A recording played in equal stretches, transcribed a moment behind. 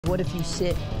What if you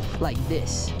sit like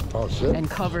this? Oh, sit? And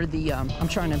cover the, I'm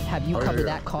trying to have you cover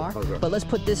that car. Okay. But let's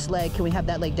put this leg, can we have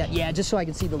that leg down? Yeah, just so I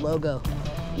can see the logo.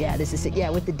 Yeah, this is it. Yeah,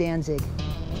 with the Danzig.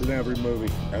 It's in every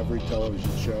movie, every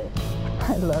television show.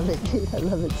 I love it, dude. I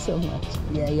love it so much.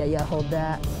 Yeah, hold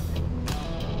that.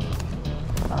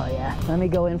 Oh, yeah. Let me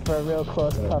go in for a real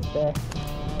close puff there.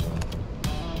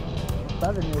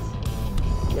 Loving this.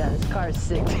 Yeah, this car is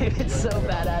sick, dude. It's so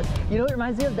badass. You know what it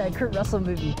reminds me of? That Kurt Russell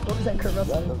movie. What was that Kurt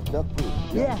Russell movie?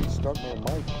 Yeah. Stuntman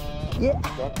Mike. Yeah.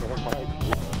 Stuntman Mike.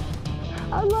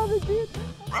 I love it, dude.